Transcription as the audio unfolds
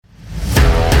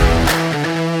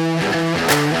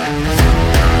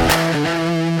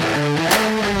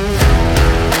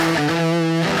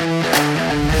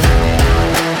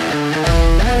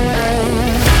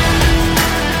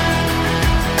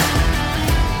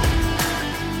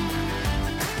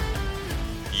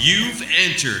You've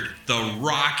entered the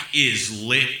Rock is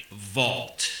Lit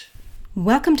Vault.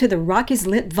 Welcome to the Rock is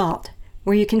Lit Vault,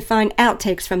 where you can find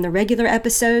outtakes from the regular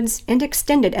episodes and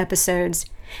extended episodes,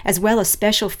 as well as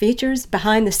special features,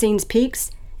 behind-the-scenes peeks,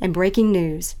 and breaking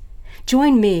news.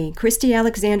 Join me, Christy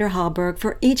Alexander Hallberg,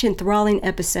 for each enthralling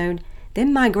episode,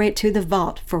 then migrate to the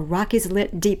vault for Rock is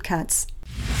Lit Deep Cuts.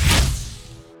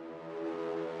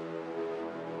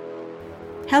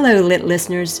 Hello, Lit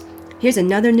listeners. Here's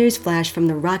another news flash from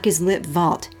the Rock is Lit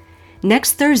Vault.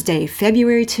 Next Thursday,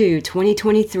 February 2,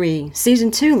 2023,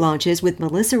 Season 2 launches with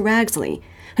Melissa Ragsley,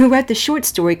 who wrote the short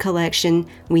story collection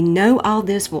We Know All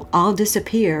This Will All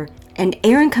Disappear, and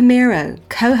Aaron Camaro,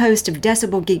 co-host of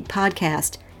Decibel Geek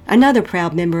Podcast, another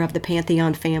proud member of the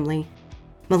Pantheon family.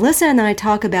 Melissa and I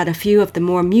talk about a few of the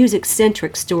more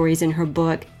music-centric stories in her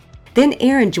book. Then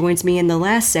Aaron joins me in the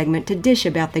last segment to dish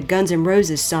about the Guns N'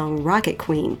 Roses song Rocket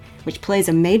Queen, which plays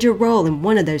a major role in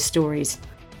one of those stories.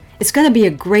 It's going to be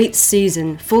a great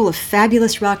season, full of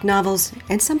fabulous rock novels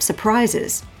and some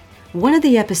surprises. One of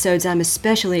the episodes I'm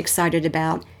especially excited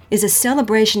about is a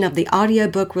celebration of the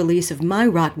audiobook release of my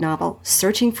rock novel,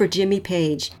 Searching for Jimmy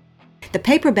Page. The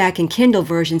paperback and Kindle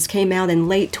versions came out in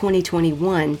late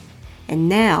 2021, and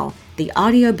now the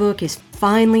audiobook is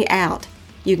finally out.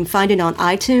 You can find it on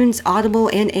iTunes, Audible,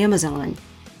 and Amazon.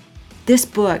 This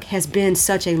book has been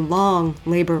such a long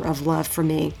labor of love for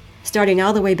me, starting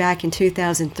all the way back in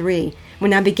 2003,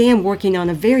 when I began working on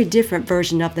a very different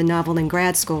version of the novel in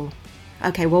grad school.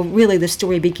 Okay, well, really the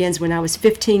story begins when I was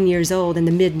 15 years old in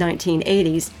the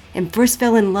mid-1980s and first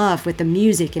fell in love with the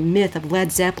music and myth of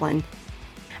Led Zeppelin.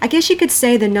 I guess you could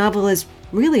say the novel is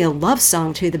really a love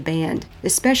song to the band,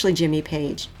 especially Jimmy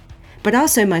Page, but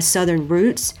also my Southern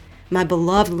roots, my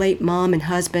beloved late mom and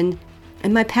husband,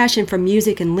 and my passion for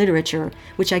music and literature,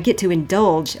 which I get to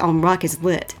indulge on Rock is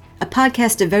Lit, a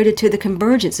podcast devoted to the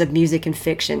convergence of music and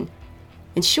fiction.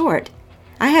 In short,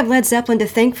 I have Led Zeppelin to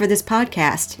thank for this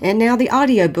podcast, and now the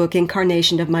audiobook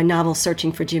incarnation of my novel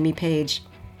Searching for Jimmy Page.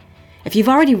 If you've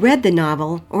already read the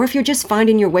novel, or if you're just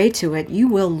finding your way to it, you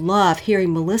will love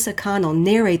hearing Melissa Connell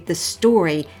narrate the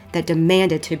story that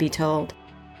demanded to be told.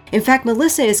 In fact,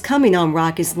 Melissa is coming on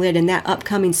Rock is Lit in that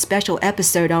upcoming special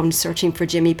episode on Searching for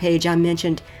Jimmy Page I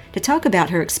mentioned to talk about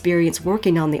her experience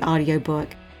working on the audiobook.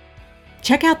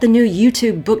 Check out the new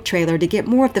YouTube book trailer to get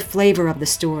more of the flavor of the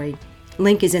story.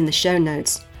 Link is in the show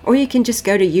notes. Or you can just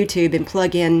go to YouTube and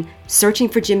plug in Searching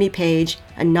for Jimmy Page,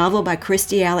 a novel by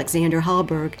Christy Alexander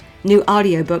Hallberg, new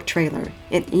audiobook trailer.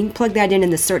 And you can plug that in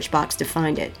the search box to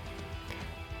find it.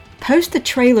 Post the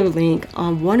trailer link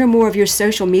on one or more of your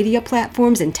social media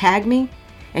platforms and tag me,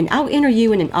 and I'll enter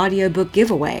you in an audiobook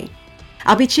giveaway.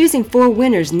 I'll be choosing 4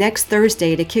 winners next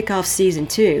Thursday to kick off Season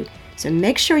 2, so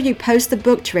make sure you post the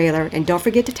book trailer and don't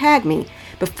forget to tag me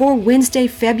before Wednesday,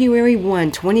 February 1,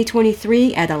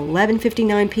 2023 at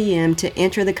 11:59 p.m. to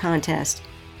enter the contest.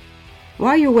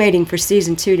 While you're waiting for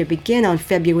Season 2 to begin on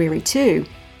February 2,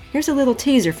 here's a little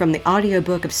teaser from the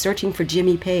audiobook of Searching for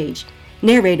Jimmy Page,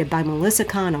 narrated by Melissa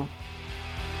Connell.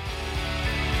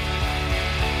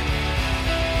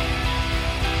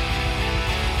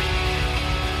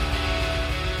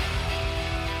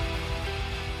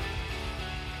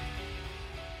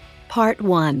 Part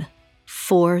 1.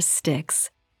 4 Sticks.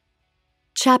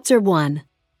 Chapter 1.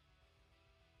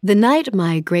 The night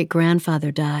my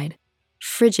great-grandfather died,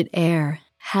 frigid air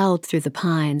howled through the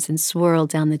pines and swirled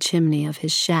down the chimney of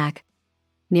his shack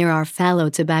near our fallow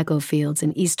tobacco fields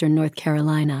in eastern North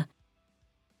Carolina.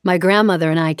 My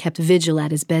grandmother and I kept vigil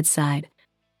at his bedside,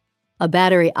 a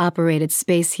battery-operated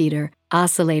space heater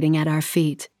oscillating at our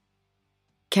feet,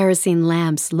 kerosene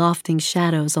lamps lofting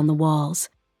shadows on the walls.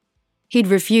 He'd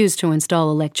refused to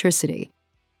install electricity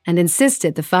and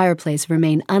insisted the fireplace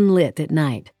remain unlit at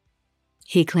night.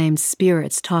 He claimed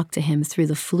spirits talked to him through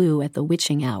the flue at the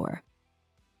witching hour.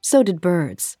 So did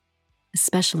birds,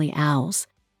 especially owls.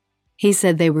 He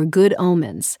said they were good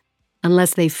omens,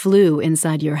 unless they flew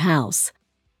inside your house.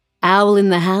 Owl in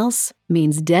the house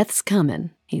means death's comin',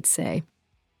 he'd say.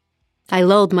 I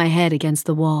lulled my head against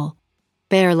the wall,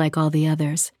 bare like all the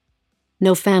others.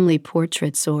 No family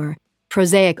portraits or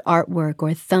prosaic artwork or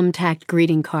thumbtacked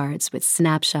greeting cards with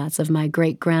snapshots of my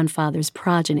great-grandfather's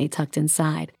progeny tucked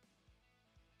inside.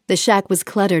 The shack was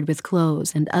cluttered with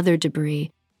clothes and other debris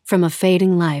from a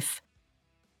fading life,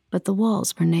 but the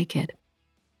walls were naked.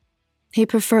 He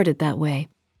preferred it that way.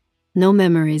 No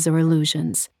memories or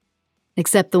illusions,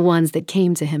 except the ones that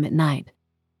came to him at night.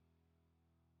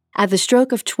 At the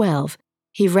stroke of 12,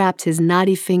 he wrapped his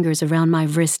knotty fingers around my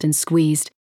wrist and squeezed.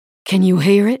 "Can you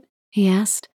hear it?" he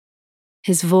asked,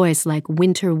 his voice like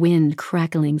winter wind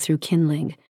crackling through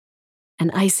kindling. An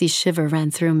icy shiver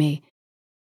ran through me.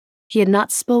 He had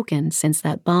not spoken since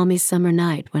that balmy summer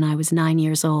night when I was 9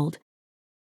 years old,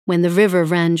 when the river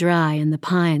ran dry and the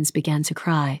pines began to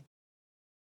cry.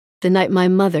 The night my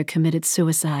mother committed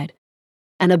suicide.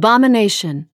 An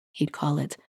abomination, he'd call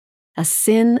it. A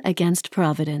sin against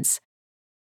Providence.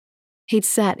 He'd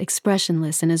sat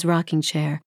expressionless in his rocking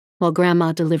chair while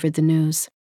Grandma delivered the news.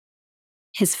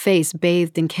 His face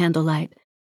bathed in candlelight,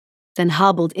 then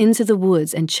hobbled into the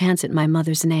woods and chanted my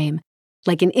mother's name,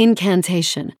 like an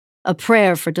incantation, a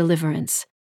prayer for deliverance.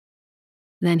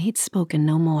 Then he'd spoken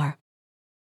no more.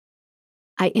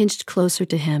 I inched closer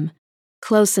to him,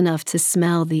 close enough to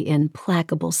smell the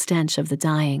implacable stench of the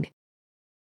dying.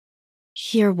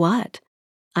 "Hear what?"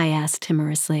 I asked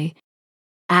timorously.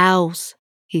 "Owls,"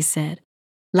 he said,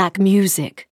 "like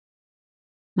music."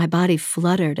 My body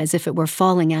fluttered as if it were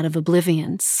falling out of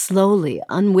oblivion, slowly,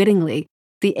 unwittingly,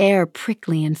 the air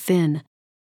prickly and thin.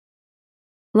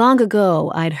 Long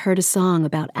ago, I'd heard a song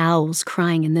about owls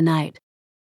crying in the night.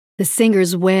 The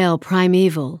singer's wail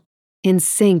primeval, in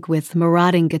sync with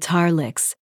marauding guitar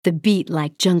licks, the beat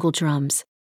like jungle drums.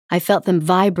 I felt them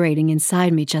vibrating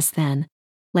inside me just then,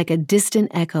 like a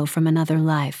distant echo from another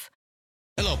life.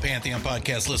 Hello, Pantheon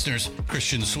Podcast listeners.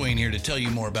 Christian Swain here to tell you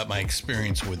more about my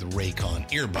experience with Raycon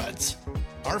earbuds.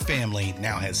 Our family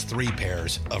now has 3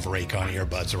 pairs of Raycon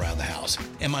earbuds around the house,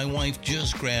 and my wife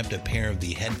just grabbed a pair of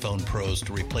the Headphone Pros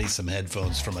to replace some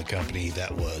headphones from a company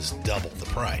that was double the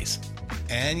price.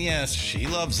 And yes, she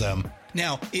loves them.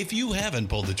 Now, if you haven't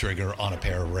pulled the trigger on a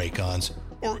pair of Raycons,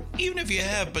 or even if you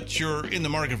have, but you're in the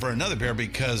market for another pair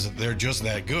because they're just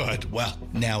that good, well,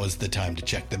 now is the time to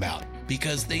check them out,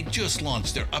 because they just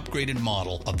launched their upgraded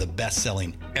model of the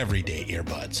best-selling everyday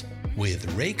earbuds. With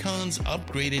Raycon's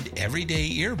upgraded everyday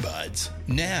earbuds,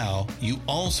 now you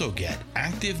also get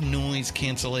active noise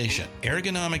cancellation,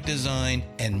 ergonomic design,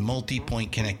 and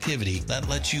multi-point connectivity that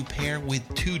lets you pair with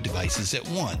 2 devices at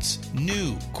once.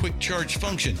 New quick charge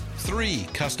function, 3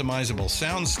 customizable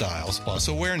sound styles, plus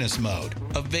awareness mode.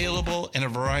 Available in a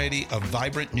variety of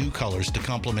vibrant new colors to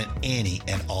complement any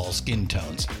and all skin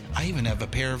tones. I even have a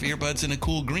pair of earbuds in a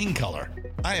cool green color.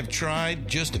 I have tried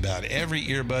just about every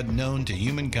earbud known to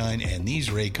humankind, and these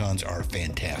Raycons are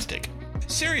fantastic.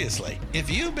 Seriously,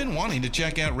 if you've been wanting to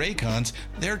check out Raycons,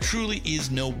 there truly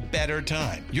is no better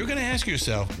time. You're going to ask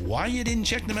yourself why you didn't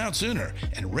check them out sooner,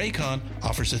 and Raycon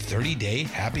offers a 30-day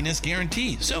happiness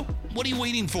guarantee. So what are you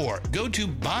waiting for? Go to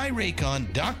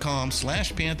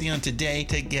buyraycon.com/Pantheon today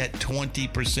to get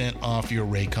 20% off your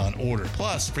Raycon order,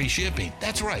 plus free shipping.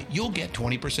 That's right, you'll get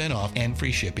 20% off and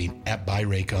free shipping at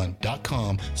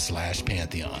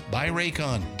buyraycon.com/Pantheon.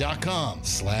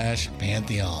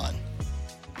 buyraycon.com/Pantheon.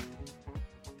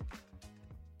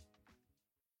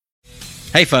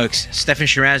 Hey folks, Stefan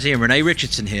Shirazi and Renee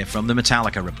Richardson here from the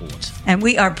Metallica Report. And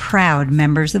we are proud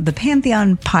members of the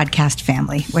Pantheon podcast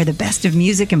family, where the best of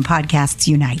music and podcasts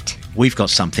unite. We've got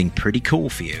something pretty cool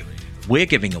for you. We're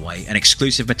giving away an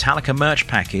exclusive Metallica merch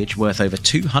package worth over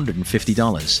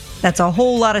 $250. That's a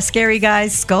whole lot of Scary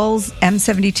Guys, skulls,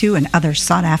 M72, and other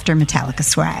sought-after Metallica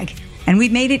swag. And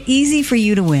we've made it easy for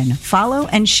you to win. Follow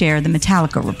and share the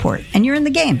Metallica Report, and you're in the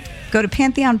game. Go to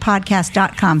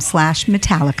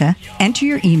pantheonpodcast.com/Metallica, enter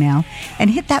your email, and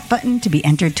hit that button to be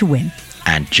entered to win.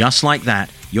 And just like that,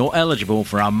 you're eligible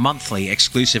for our monthly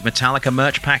exclusive Metallica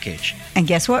merch package. And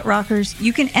guess what, rockers?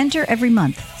 You can enter every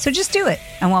month, so just do it.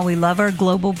 And while we love our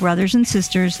global brothers and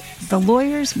sisters, the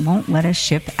lawyers won't let us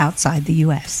ship outside the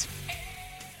U.S.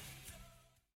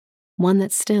 One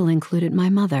that still included my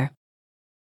mother.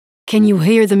 "Can you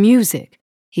hear the music?"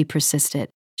 he persisted,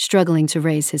 struggling to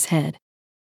raise his head.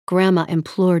 Grandma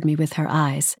implored me with her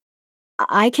eyes.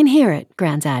 "I can hear it,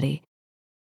 Granddaddy."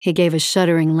 He gave a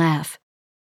shuddering laugh.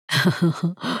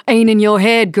 "Ain't in your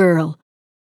head, girl."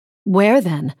 "Where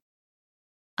then?"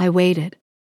 I waited,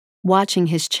 watching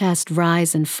his chest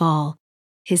rise and fall,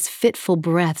 his fitful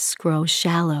breaths grow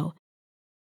shallow.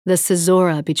 The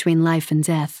caesura between life and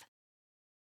death.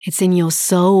 "It's in your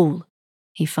soul,"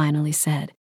 he finally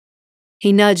said.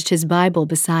 He nudged his Bible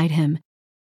beside him,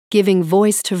 giving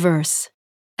voice to verse.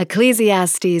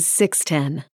 Ecclesiastes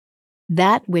 6:10.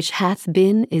 That which hath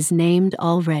been is named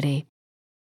already.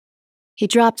 He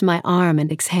dropped my arm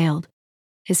and exhaled,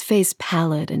 his face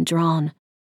pallid and drawn.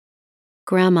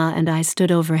 Grandma and I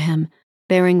stood over him,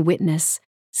 bearing witness,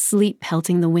 sleep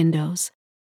pelting the windows.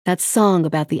 That song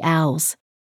about the owls,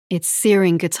 its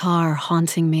searing guitar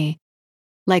haunting me,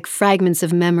 like fragments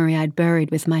of memory I'd buried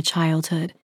with my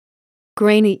childhood.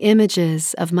 Grainy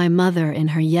images of my mother in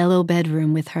her yellow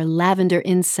bedroom with her lavender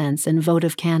incense and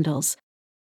votive candles.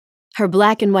 Her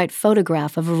black and white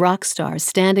photograph of a rock star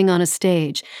standing on a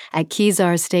stage at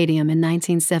Kezar Stadium in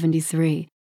 1973,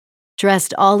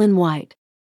 dressed all in white,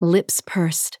 lips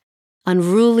pursed,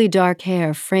 unruly dark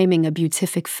hair framing a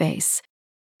beatific face,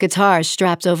 guitar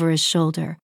strapped over his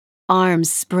shoulder,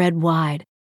 arms spread wide,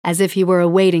 as if he were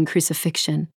awaiting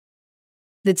crucifixion.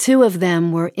 The two of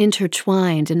them were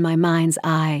intertwined in my mind's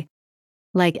eye,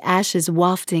 like ashes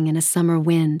wafting in a summer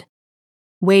wind,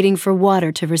 waiting for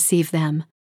water to receive them.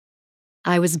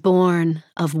 I was born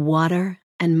of water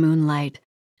and moonlight,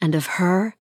 and of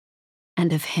her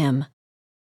and of him.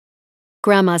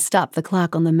 Grandma stopped the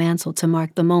clock on the mantel to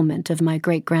mark the moment of my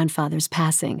great-grandfather's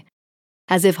passing,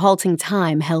 as if halting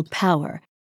time held power.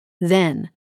 Then,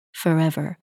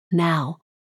 forever, now.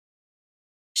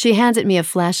 She handed me a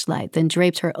flashlight, then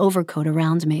draped her overcoat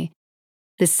around me,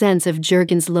 the scent of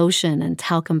Jergens lotion and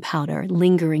talcum powder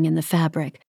lingering in the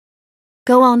fabric.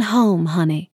 "Go on home,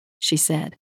 honey," she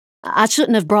said. "I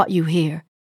shouldn't have brought you here."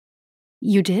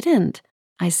 "You didn't,"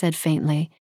 I said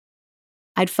faintly.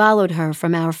 I'd followed her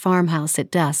from our farmhouse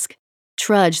at dusk,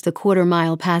 trudged the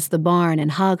quarter-mile past the barn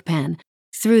and hog pen,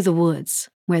 through the woods,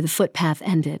 where the footpath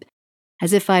ended,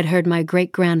 as if I'd heard my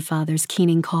great-grandfather's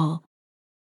keening call.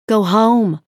 "Go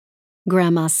home,"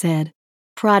 Grandma said,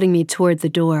 prodding me toward the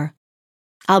door.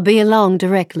 "I'll be along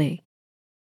directly."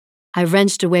 I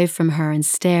wrenched away from her and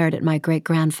stared at my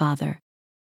great-grandfather,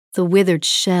 the withered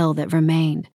shell that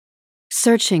remained,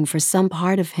 searching for some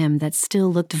part of him that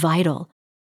still looked vital.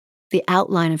 The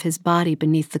outline of his body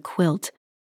beneath the quilt,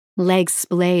 legs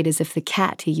splayed as if the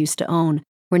cat he used to own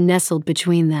were nestled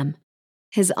between them,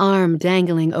 his arm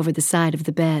dangling over the side of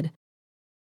the bed.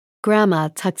 Grandma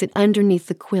tucked it underneath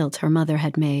the quilt her mother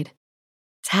had made,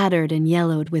 tattered and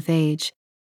yellowed with age,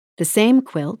 the same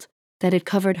quilt that had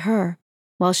covered her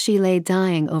while she lay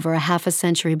dying over a half a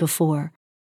century before,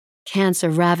 cancer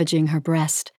ravaging her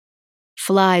breast,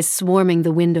 flies swarming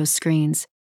the window screens,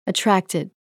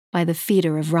 attracted by the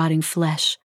feeder of rotting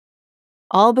flesh,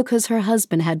 all because her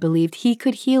husband had believed he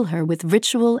could heal her with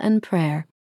ritual and prayer.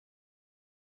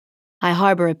 I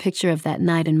harbor a picture of that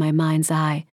night in my mind's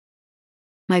eye.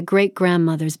 My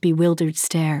great-grandmother's bewildered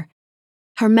stare,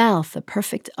 her mouth a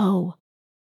perfect O,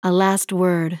 a last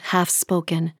word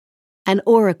half-spoken, an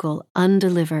oracle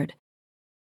undelivered.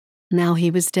 Now he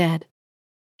was dead,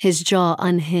 his jaw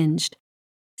unhinged,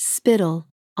 spittle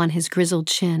on his grizzled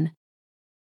chin,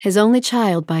 his only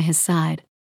child by his side,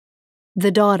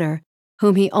 the daughter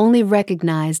whom he only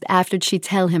recognized after she'd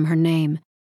tell him her name,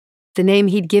 the name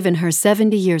he'd given her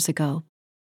 70 years ago.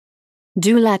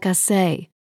 "Do like I say,"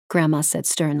 Grandma said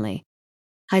sternly.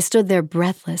 I stood there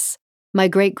breathless, my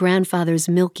great-grandfather's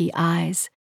milky eyes,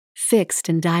 fixed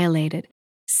and dilated,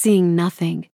 seeing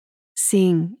nothing,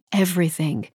 seeing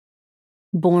everything,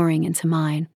 boring into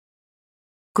mine.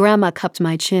 Grandma cupped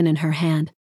my chin in her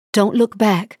hand. "Don't look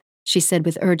back," she said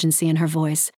with urgency in her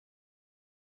voice.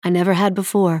 I never had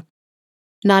before,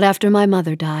 not after my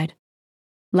mother died.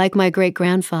 Like my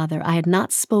great-grandfather, I had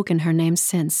not spoken her name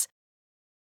since.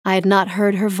 I had not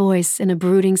heard her voice in a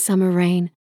brooding summer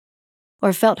rain,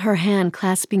 or felt her hand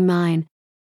clasping mine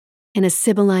in a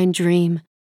sibylline dream,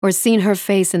 or seen her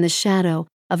face in the shadow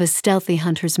of a stealthy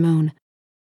hunter's moon.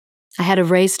 I had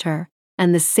erased her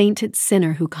and the sainted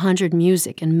sinner who conjured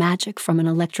music and magic from an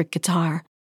electric guitar.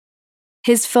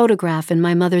 His photograph in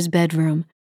my mother's bedroom,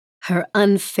 her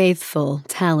unfaithful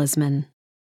talisman.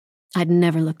 I'd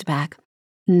never looked back.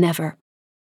 Never.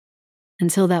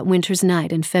 Until that winter's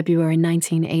night in February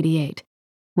 1988,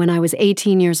 when I was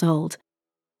 18 years old,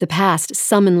 the past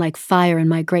summoned like fire in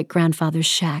my great-grandfather's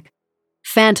shack,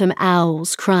 phantom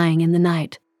owls crying in the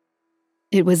night.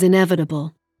 It was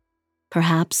inevitable.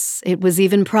 Perhaps it was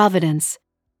even Providence.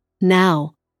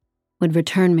 Now would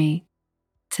return me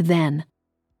to then.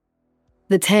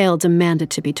 The tale demanded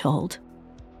to be told.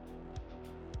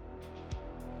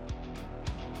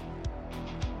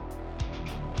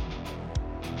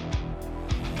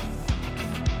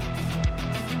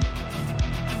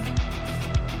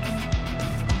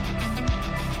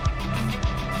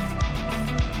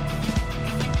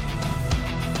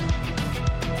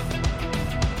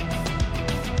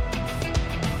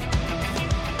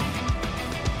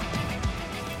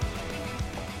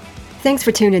 Thanks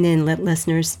for tuning in, lit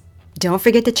listeners. Don't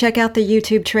forget to check out the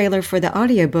YouTube trailer for the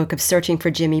audiobook of Searching for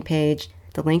Jimmy Page.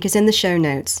 The link is in the show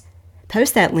notes.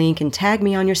 Post that link and tag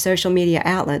me on your social media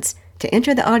outlets to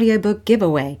enter the audiobook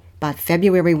giveaway by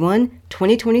February 1,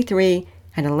 2023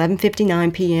 at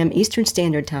 11:59 p.m. Eastern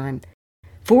Standard Time.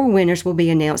 4 winners will be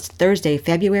announced Thursday,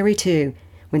 February 2,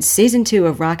 when Season 2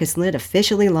 of Rock is Lit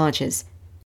officially launches.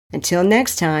 Until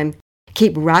next time,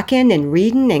 keep rocking and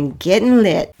reading and getting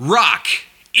lit. Rock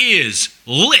is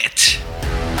lit.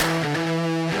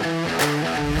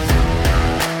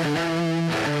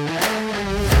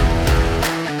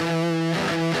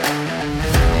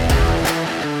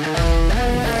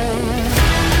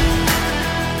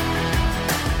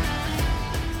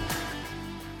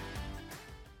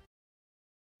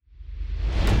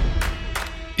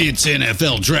 It's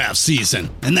NFL draft season,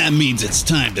 and that means it's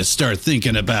time to start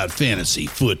thinking about fantasy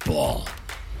football.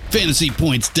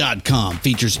 FantasyPoints.com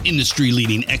features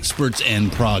industry-leading experts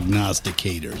and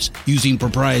prognosticators using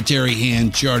proprietary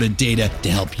hand-charted data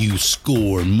to help you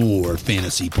score more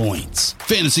fantasy points.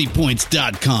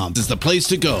 FantasyPoints.com is the place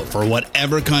to go for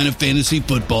whatever kind of fantasy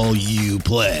football you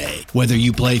play. Whether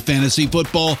you play fantasy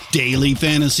football, daily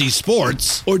fantasy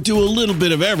sports, or do a little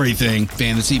bit of everything,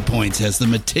 Fantasy Points has the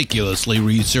meticulously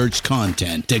researched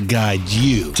content to guide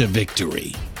you to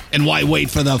victory. And why wait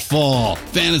for the fall?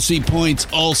 Fantasy Points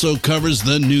also covers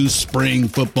the new spring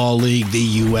football league,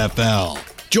 the UFL.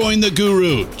 Join the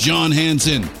guru, John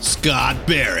Hansen, Scott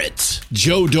Barrett,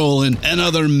 Joe Dolan, and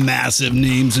other massive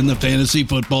names in the fantasy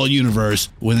football universe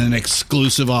with an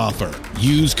exclusive offer.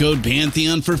 Use code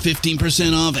Pantheon for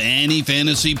 15% off any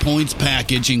Fantasy Points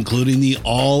package, including the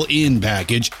all-in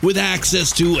package, with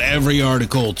access to every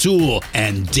article, tool,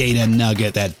 and data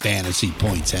nugget that Fantasy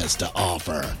Points has to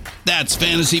offer. That's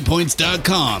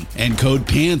FantasyPoints.com and code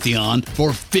Pantheon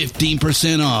for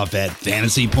 15% off at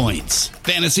Fantasy Points.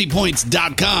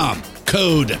 FantasyPoints.com,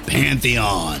 code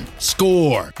Pantheon.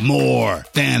 Score more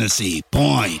fantasy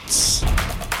points.